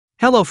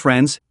Hello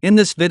friends, in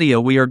this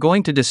video we are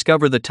going to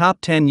discover the top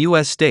 10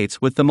 US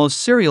states with the most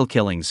serial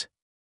killings.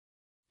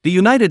 The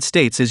United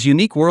States is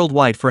unique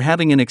worldwide for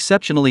having an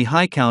exceptionally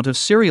high count of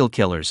serial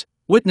killers,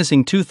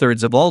 witnessing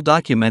 2/3 of all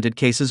documented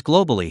cases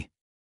globally.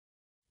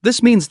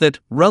 This means that,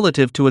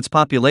 relative to its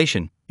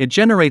population, it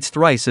generates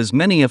thrice as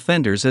many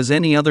offenders as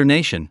any other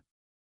nation.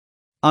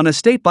 On a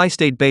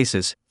state-by-state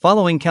basis,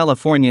 following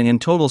California in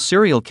total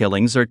serial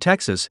killings are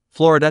Texas,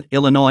 Florida,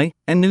 Illinois,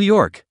 and New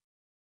York.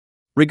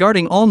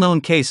 Regarding all known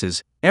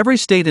cases, every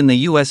state in the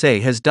USA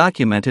has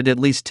documented at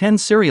least 10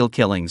 serial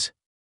killings.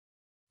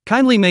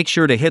 Kindly make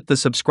sure to hit the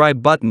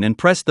subscribe button and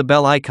press the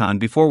bell icon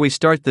before we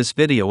start this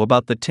video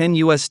about the 10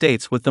 US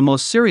states with the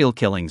most serial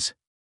killings.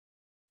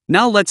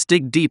 Now let's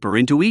dig deeper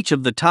into each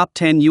of the top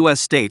 10 US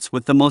states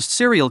with the most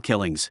serial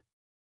killings.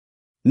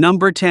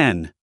 Number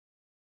 10.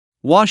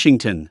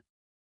 Washington.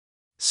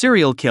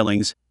 Serial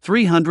killings,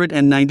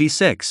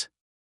 396.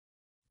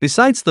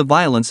 Besides the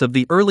violence of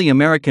the early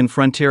American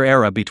frontier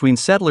era between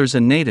settlers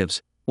and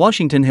natives,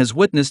 Washington has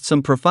witnessed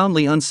some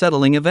profoundly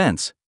unsettling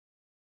events.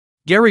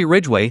 Gary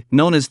Ridgway,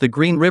 known as the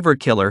Green River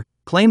Killer,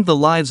 claimed the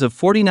lives of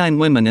 49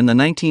 women in the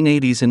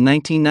 1980s and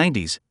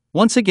 1990s,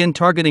 once again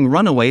targeting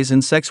runaways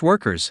and sex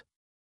workers.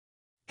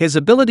 His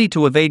ability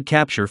to evade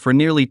capture for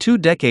nearly 2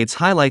 decades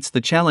highlights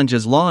the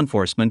challenges law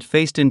enforcement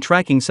faced in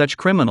tracking such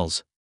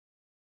criminals.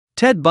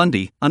 Ted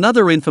Bundy,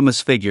 another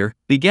infamous figure,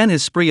 began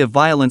his spree of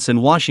violence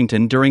in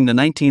Washington during the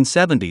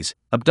 1970s,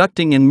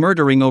 abducting and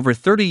murdering over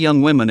 30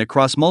 young women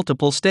across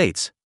multiple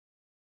states.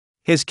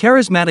 His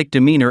charismatic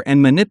demeanor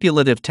and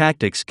manipulative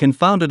tactics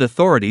confounded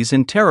authorities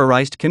and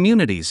terrorized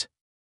communities.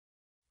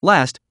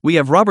 Last, we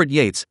have Robert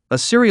Yates, a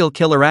serial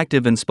killer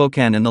active in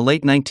Spokane in the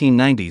late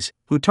 1990s,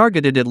 who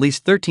targeted at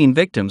least 13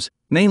 victims,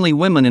 mainly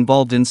women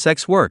involved in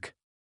sex work.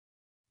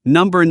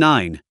 Number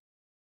 9.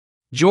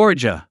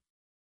 Georgia.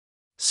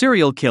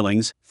 Serial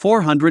killings,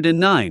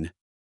 409.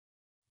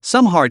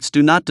 Some hearts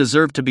do not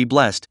deserve to be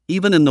blessed,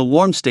 even in the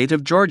warm state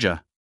of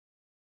Georgia.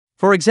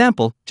 For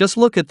example, just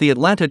look at the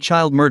Atlanta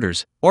child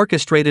murders,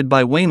 orchestrated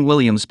by Wayne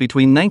Williams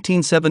between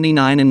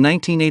 1979 and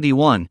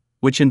 1981,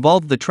 which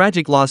involved the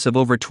tragic loss of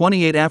over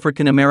 28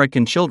 African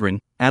American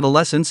children,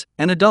 adolescents,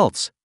 and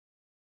adults.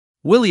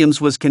 Williams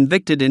was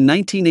convicted in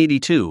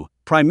 1982,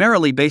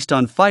 primarily based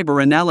on fiber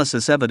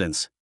analysis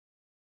evidence.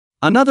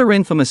 Another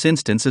infamous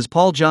instance is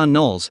Paul John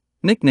Knowles,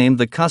 nicknamed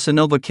the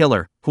Casanova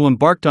Killer, who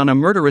embarked on a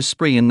murderous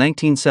spree in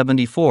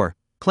 1974,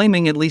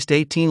 claiming at least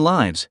 18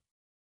 lives.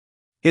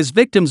 His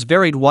victims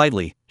varied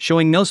widely,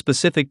 showing no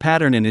specific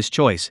pattern in his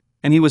choice,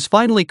 and he was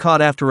finally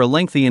caught after a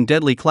lengthy and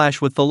deadly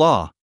clash with the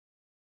law.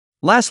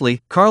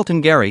 Lastly,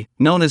 Carlton Gary,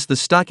 known as the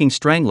Stocking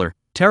Strangler,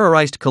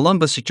 terrorized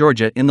Columbus,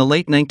 Georgia in the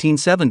late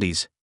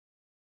 1970s.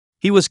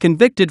 He was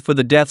convicted for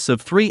the deaths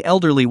of 3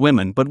 elderly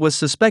women but was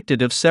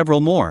suspected of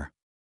several more.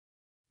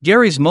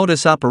 Gary's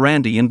modus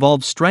operandi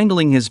involved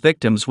strangling his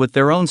victims with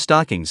their own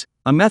stockings,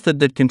 a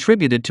method that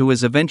contributed to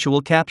his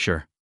eventual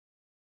capture.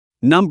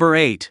 Number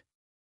 8.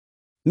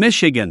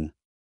 Michigan.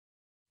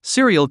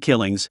 Serial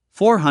killings,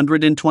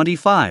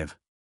 425.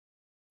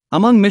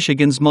 Among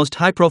Michigan's most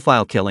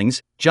high-profile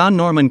killings, John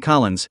Norman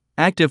Collins,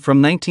 active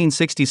from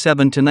 1967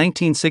 to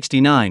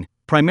 1969,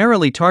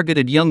 primarily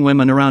targeted young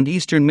women around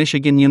Eastern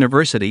Michigan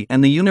University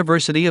and the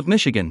University of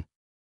Michigan.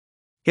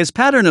 His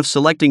pattern of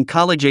selecting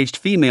college-aged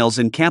females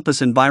in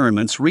campus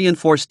environments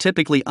reinforced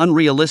typically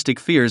unrealistic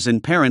fears in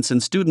parents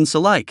and students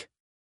alike.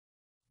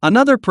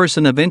 Another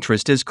person of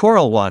interest is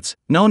Coral Watts,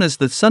 known as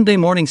the Sunday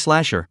Morning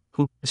Slasher,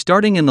 who,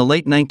 starting in the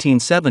late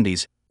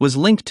 1970s, was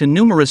linked to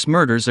numerous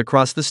murders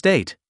across the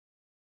state.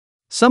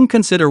 Some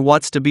consider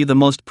Watts to be the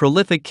most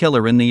prolific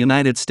killer in the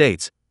United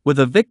States, with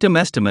a victim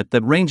estimate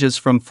that ranges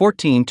from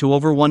 14 to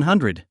over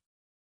 100.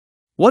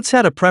 Watts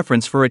had a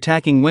preference for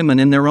attacking women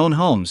in their own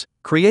homes,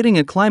 creating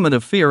a climate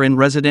of fear in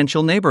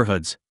residential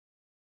neighborhoods.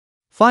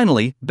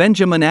 Finally,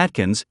 Benjamin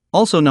Atkins,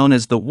 also known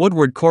as the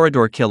Woodward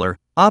Corridor Killer,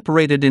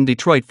 operated in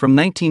Detroit from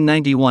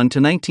 1991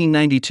 to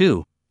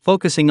 1992,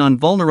 focusing on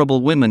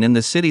vulnerable women in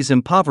the city's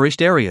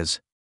impoverished areas.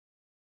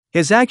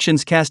 His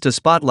actions cast a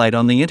spotlight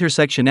on the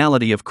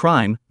intersectionality of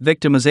crime,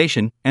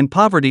 victimization, and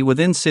poverty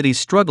within cities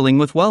struggling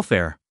with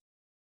welfare.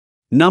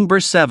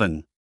 Number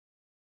 7.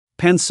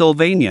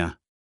 Pennsylvania.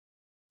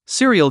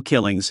 Serial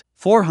killings,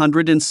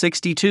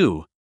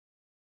 462.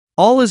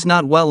 All is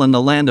not well in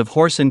the land of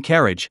horse and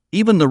carriage,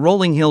 even the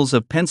rolling hills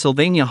of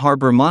Pennsylvania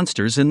harbor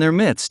monsters in their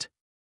midst.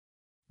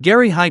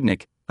 Gary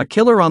Heidnik, a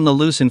killer on the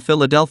loose in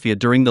Philadelphia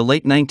during the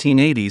late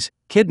 1980s,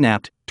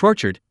 kidnapped,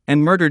 tortured,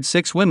 and murdered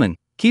 6 women,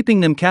 keeping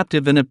them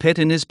captive in a pit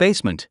in his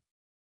basement.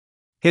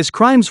 His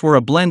crimes were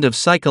a blend of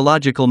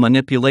psychological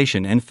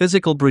manipulation and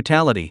physical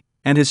brutality,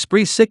 and his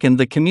spree sickened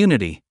the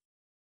community.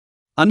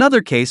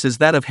 Another case is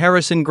that of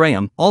Harrison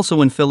Graham,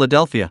 also in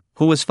Philadelphia,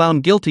 who was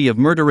found guilty of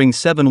murdering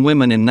 7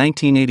 women in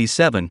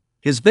 1987,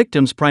 his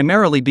victims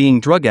primarily being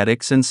drug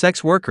addicts and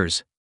sex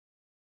workers.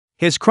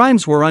 His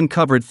crimes were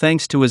uncovered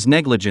thanks to his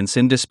negligence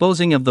in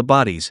disposing of the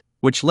bodies,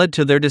 which led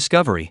to their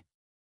discovery.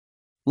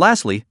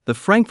 Lastly, the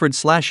Frankfurt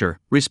slasher,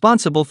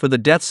 responsible for the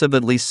deaths of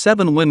at least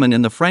 7 women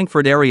in the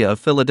Frankfurt area of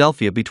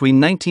Philadelphia between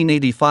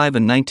 1985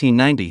 and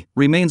 1990,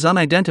 remains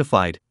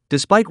unidentified,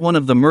 despite one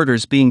of the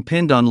murders being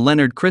pinned on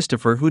Leonard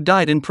Christopher, who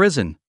died in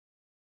prison.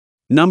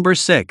 Number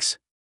 6.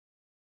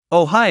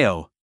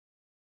 Ohio.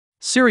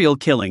 Serial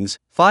killings,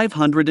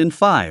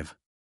 505.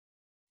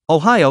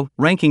 Ohio,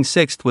 ranking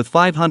 6th with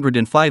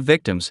 505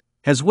 victims,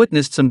 has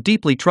witnessed some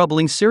deeply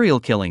troubling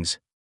serial killings.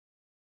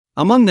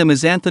 Among them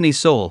is Anthony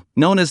Sowell,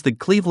 known as the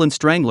Cleveland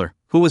Strangler,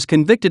 who was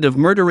convicted of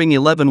murdering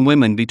 11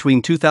 women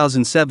between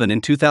 2007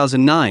 and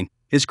 2009,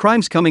 his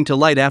crimes coming to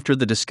light after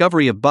the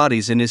discovery of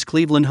bodies in his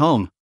Cleveland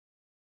home.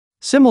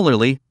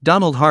 Similarly,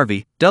 Donald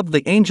Harvey, dubbed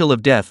the Angel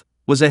of Death,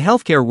 was a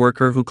healthcare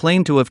worker who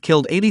claimed to have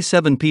killed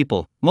 87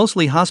 people,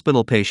 mostly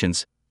hospital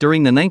patients,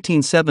 during the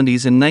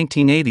 1970s and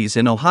 1980s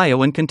in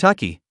Ohio and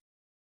Kentucky.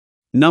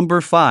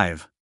 Number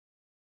 5.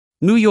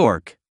 New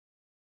York.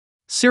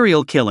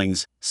 Serial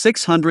killings,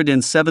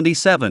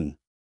 677.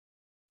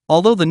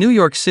 Although the New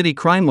York City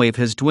crime wave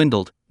has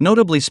dwindled,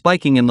 notably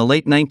spiking in the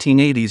late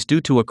 1980s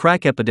due to a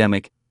crack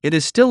epidemic, it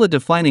is still a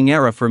defining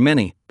era for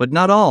many, but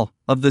not all,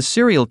 of the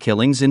serial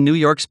killings in New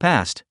York's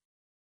past.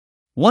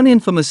 One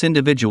infamous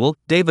individual,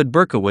 David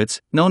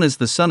Berkowitz, known as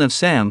the Son of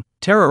Sam,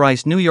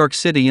 terrorized New York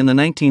City in the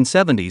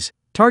 1970s,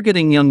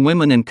 targeting young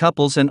women and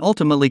couples and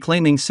ultimately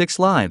claiming 6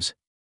 lives.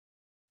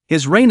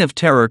 His reign of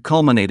terror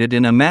culminated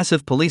in a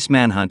massive police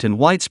manhunt and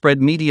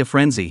widespread media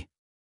frenzy.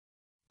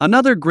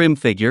 Another grim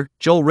figure,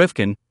 Joel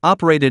Rifkin,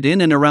 operated in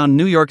and around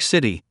New York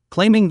City,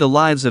 claiming the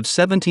lives of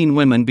 17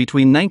 women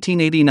between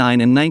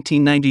 1989 and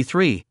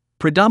 1993,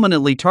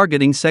 predominantly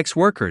targeting sex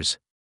workers.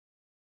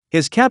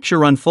 His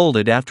capture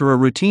unfolded after a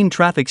routine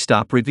traffic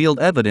stop revealed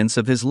evidence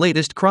of his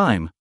latest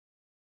crime.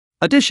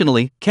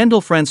 Additionally,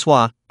 Kendall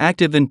Francois,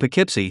 active in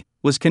Poughkeepsie,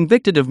 was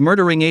convicted of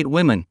murdering 8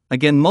 women,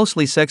 again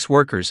mostly sex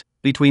workers,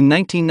 between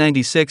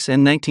 1996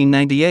 and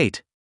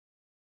 1998.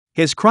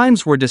 His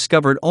crimes were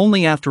discovered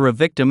only after a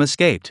victim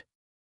escaped.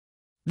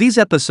 These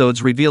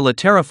episodes reveal a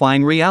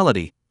terrifying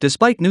reality.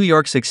 Despite New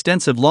York's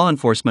extensive law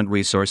enforcement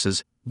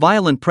resources,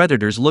 violent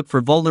predators look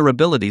for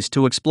vulnerabilities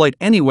to exploit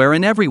anywhere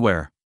and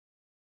everywhere.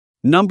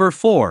 Number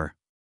 4.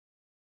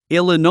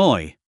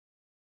 Illinois.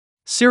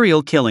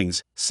 Serial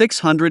killings,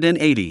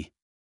 680.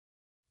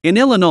 In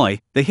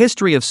Illinois, the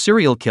history of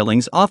serial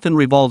killings often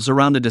revolves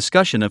around a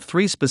discussion of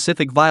 3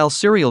 specific vile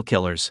serial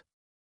killers.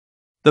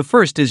 The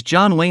first is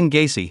John Wayne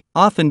Gacy,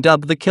 often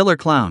dubbed the Killer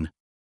Clown.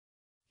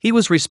 He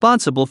was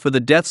responsible for the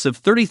deaths of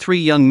 33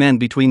 young men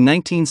between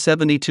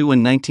 1972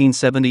 and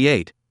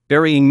 1978,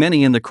 burying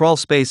many in the crawl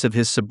space of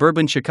his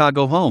suburban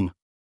Chicago home.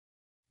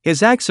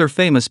 His acts are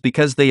famous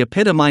because they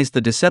epitomize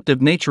the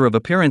deceptive nature of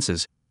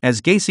appearances,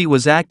 as Gacy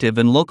was active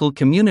in local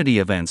community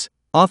events,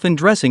 often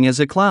dressing as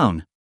a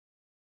clown.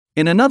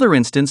 In another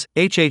instance,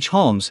 H.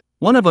 Holmes,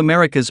 one of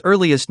America's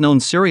earliest known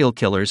serial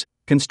killers,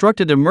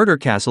 constructed a murder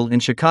castle in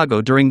Chicago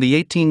during the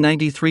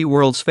 1893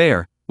 World's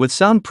Fair, with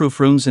soundproof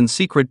rooms and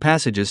secret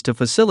passages to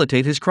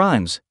facilitate his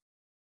crimes.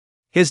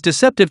 His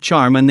deceptive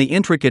charm and the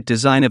intricate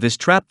design of his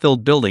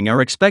trap-filled building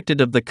are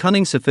expected of the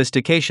cunning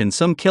sophistication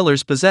some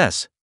killers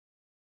possess.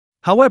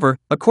 However,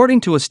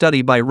 according to a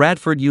study by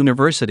Radford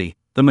University,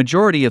 the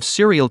majority of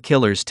serial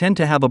killers tend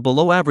to have a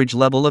below-average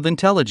level of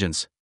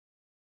intelligence.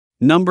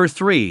 Number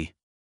 3.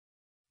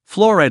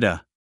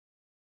 Florida.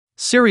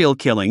 Serial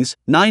killings,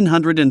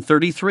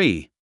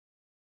 933.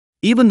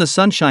 Even the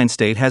Sunshine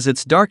State has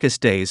its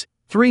darkest days.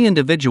 3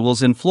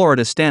 individuals in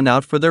Florida stand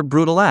out for their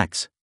brutal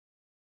acts.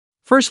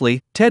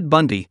 Firstly, Ted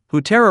Bundy,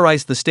 who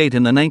terrorized the state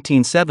in the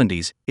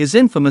 1970s, is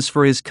infamous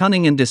for his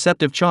cunning and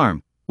deceptive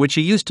charm, which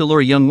he used to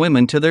lure young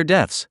women to their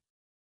deaths.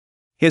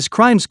 His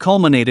crimes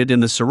culminated in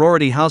the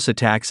sorority house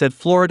attacks at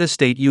Florida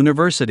State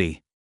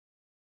University.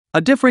 A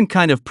different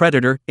kind of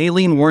predator,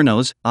 Aileen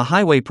Wuornos, a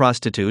highway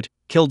prostitute,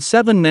 killed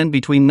 7 men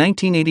between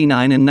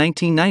 1989 and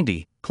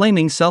 1990,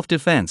 claiming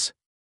self-defense.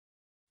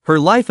 Her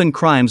life and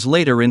crimes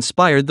later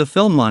inspired the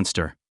film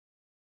Monster.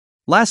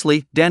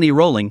 Lastly, Danny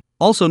Rolling,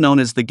 also known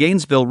as the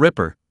Gainesville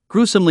Ripper,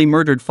 gruesomely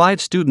murdered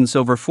 5 students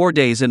over 4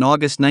 days in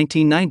August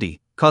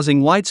 1990,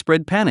 causing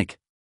widespread panic.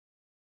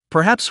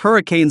 Perhaps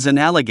hurricanes and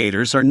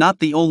alligators are not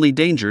the only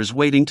dangers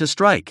waiting to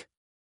strike.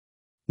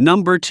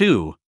 Number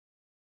 2.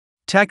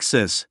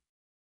 Texas.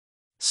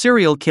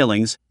 Serial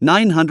killings,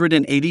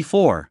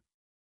 984.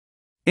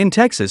 In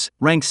Texas,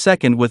 ranks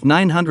second with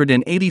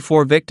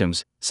 984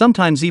 victims.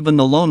 Sometimes even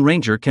the Lone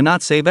Ranger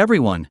cannot save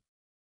everyone.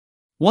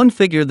 One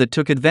figure that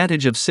took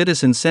advantage of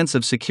citizens' sense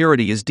of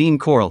security is Dean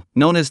Corll,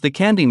 known as the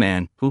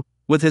Candyman, who,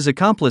 with his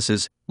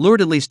accomplices, lured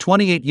at least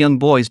 28 young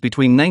boys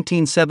between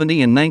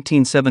 1970 and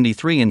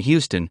 1973 in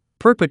Houston,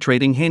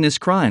 perpetrating heinous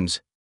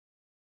crimes.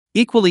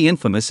 Equally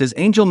infamous is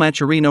Angel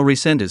Maturino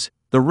Resendez,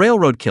 the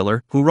railroad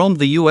killer who roamed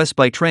the U.S.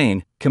 by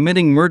train,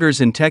 committing murders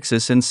in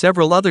Texas and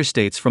several other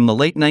states from the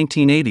late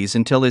 1980s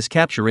until his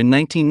capture in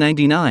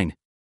 1999.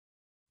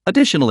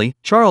 Additionally,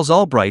 Charles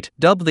Albright,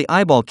 dubbed the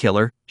Eyeball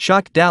Killer,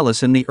 shocked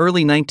Dallas in the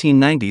early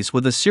 1990s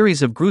with a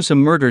series of gruesome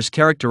murders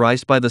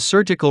characterized by the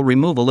surgical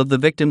removal of the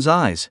victim's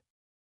eyes.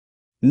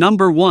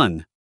 Number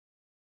 1.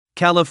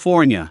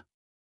 California.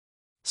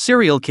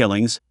 Serial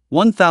killings,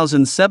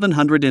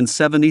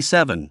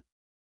 1,777.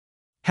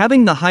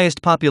 Having the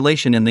highest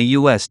population in the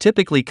U.S.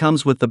 typically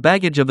comes with the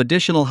baggage of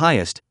additional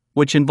highest,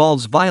 which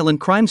involves violent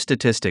crime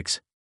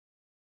statistics.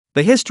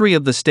 The history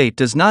of the state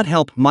does not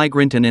help.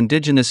 Migrant and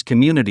indigenous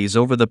communities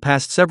over the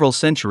past several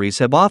centuries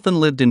have often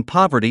lived in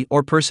poverty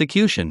or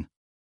persecution.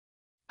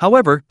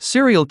 However,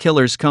 serial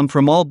killers come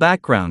from all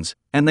backgrounds,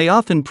 and they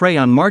often prey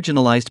on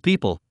marginalized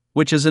people,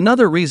 which is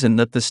another reason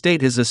that the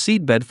state is a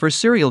seedbed for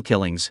serial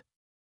killings.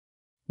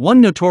 One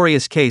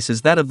notorious case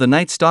is that of the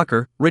Night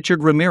Stalker,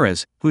 Richard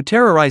Ramirez, who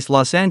terrorized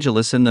Los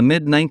Angeles in the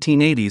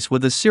mid-1980s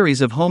with a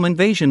series of home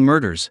invasion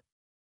murders.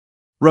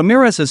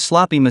 Ramirez's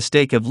sloppy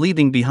mistake of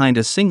leaving behind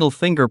a single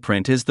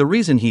fingerprint is the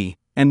reason he,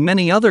 and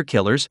many other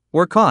killers,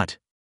 were caught.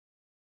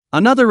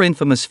 Another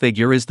infamous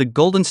figure is the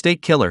Golden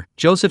State Killer,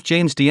 Joseph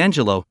James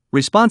DeAngelo,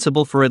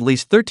 responsible for at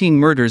least 13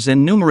 murders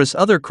and numerous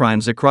other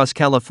crimes across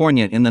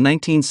California in the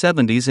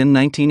 1970s and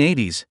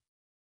 1980s.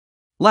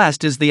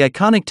 Last is the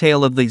iconic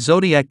tale of the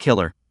Zodiac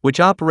Killer, which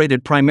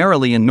operated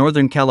primarily in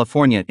Northern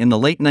California in the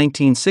late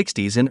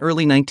 1960s and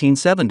early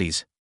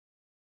 1970s.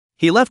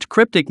 He left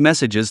cryptic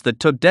messages that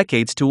took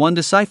decades to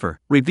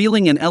undecipher,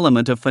 revealing an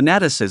element of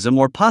fanaticism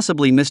or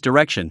possibly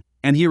misdirection,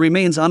 and he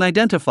remains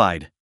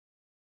unidentified.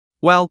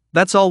 Well,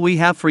 that's all we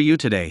have for you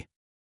today.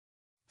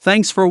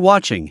 Thanks for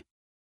watching.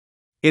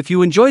 If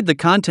you enjoyed the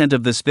content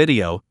of this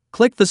video,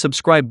 click the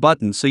subscribe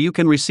button so you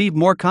can receive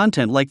more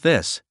content like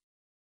this.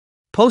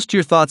 Post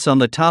your thoughts on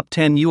the top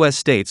 10 U.S.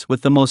 states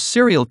with the most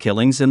serial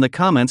killings in the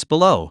comments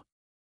below.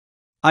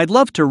 I'd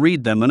love to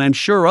read them, and I'm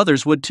sure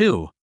others would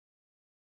too.